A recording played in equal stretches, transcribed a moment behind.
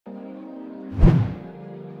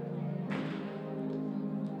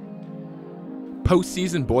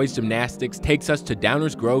Postseason boys gymnastics takes us to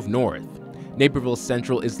Downers Grove North. Naperville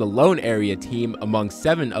Central is the lone area team among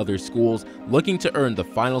 7 other schools looking to earn the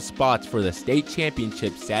final spots for the state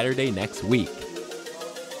championship Saturday next week.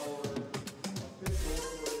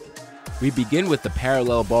 We begin with the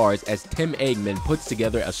parallel bars as Tim Engman puts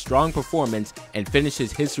together a strong performance and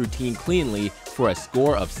finishes his routine cleanly for a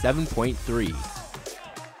score of 7.3.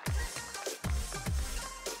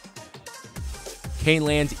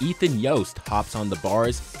 Kaneland's Ethan Yost hops on the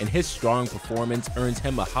bars, and his strong performance earns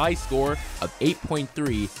him a high score of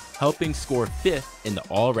 8.3, helping score 5th in the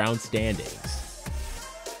all-round standings.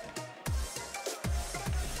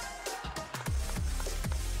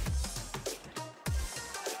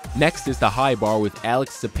 Next is the high bar with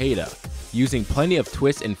Alex Cepeda, using plenty of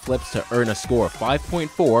twists and flips to earn a score of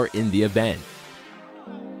 5.4 in the event.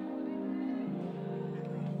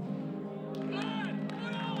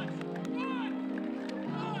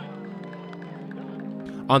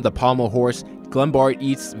 On the Pommel Horse, Glenbard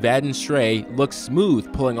eats Vaden Srey looks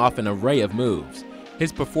smooth, pulling off an array of moves.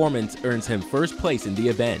 His performance earns him first place in the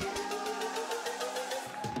event.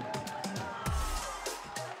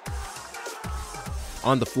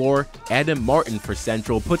 On the floor, Adam Martin for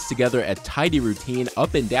Central puts together a tidy routine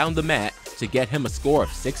up and down the mat to get him a score of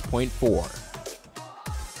 6.4.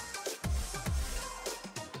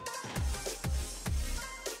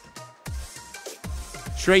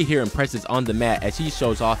 Srey here impresses on the mat as he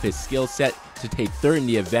shows off his skill set to take 3rd in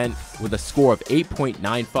the event with a score of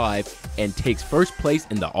 8.95 and takes first place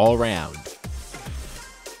in the all-round.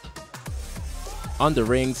 On the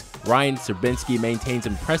rings, Ryan Serbinski maintains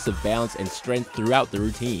impressive balance and strength throughout the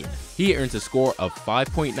routine. He earns a score of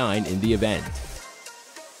 5.9 in the event.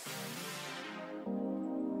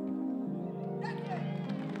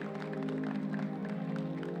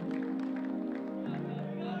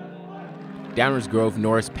 Downers Grove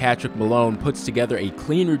North's Patrick Malone puts together a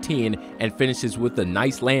clean routine and finishes with a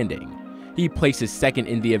nice landing. He places 2nd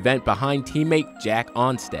in the event behind teammate Jack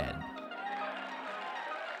Onstead.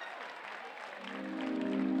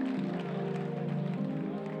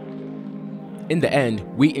 In the end,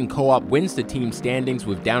 Wheaton Co-Op wins the team standings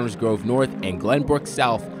with Downers Grove North and Glenbrook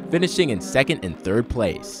South finishing in 2nd and 3rd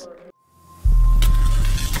place.